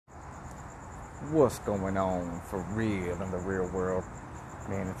What's going on for real in the real world?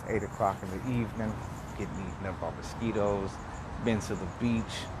 Man, it's 8 o'clock in the evening, getting eaten up by mosquitoes, been to the beach,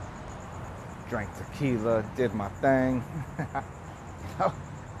 drank tequila, did my thing.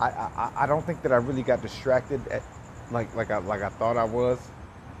 I don't think that I really got distracted like I thought I was,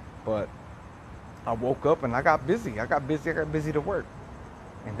 but I woke up and I got busy. I got busy to work.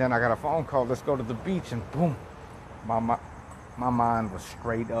 And then I got a phone call, let's go to the beach, and boom, my my mind was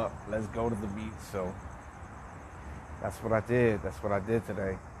straight up, let's go to the beach. So that's what I did. That's what I did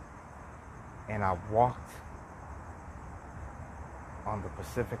today. And I walked on the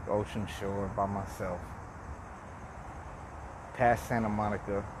Pacific Ocean shore by myself, past Santa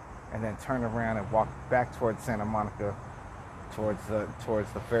Monica, and then turned around and walked back towards Santa Monica, towards the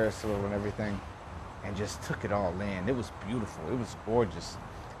Ferris wheel and everything, and just took it all in. It was beautiful. It was gorgeous.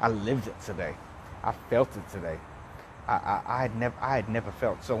 I lived it today. I felt it today. I had never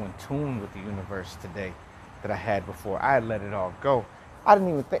felt so in tune with the universe today that I had before. I had let it all go. I didn't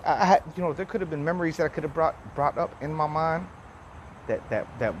even think I had. There could have been memories that I could have brought up in my mind that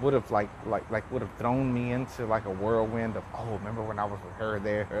would have would have thrown me into like a whirlwind of, oh, remember when I was with her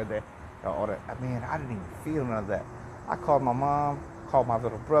there, all that. I mean, I didn't even feel none of that. I called my mom, called my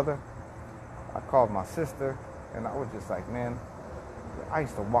little brother, I called my sister, and I was just like, man, I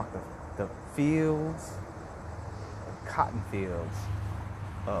used to walk the fields, the cotton fields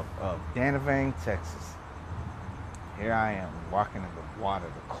of Danavang, Texas. Here I am walking in the water,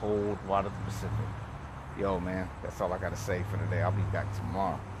 the cold water of the Pacific. Yo, man, that's all I got to say for today. I'll be back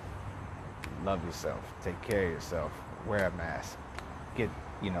tomorrow. Love yourself. Take care of yourself. Wear a mask. Get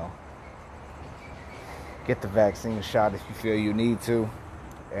the vaccine shot if you feel you need to.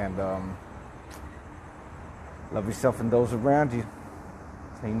 And love yourself and those around you.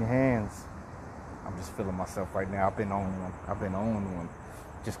 Clean your hands. I'm just feeling myself right now. I've been on one.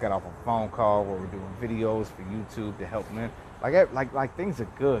 Just got off a phone call where we're doing videos for YouTube to help men. Like things are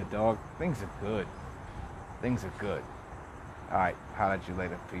good, dog. Things are good. All right, holler at you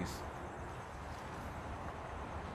later. Peace.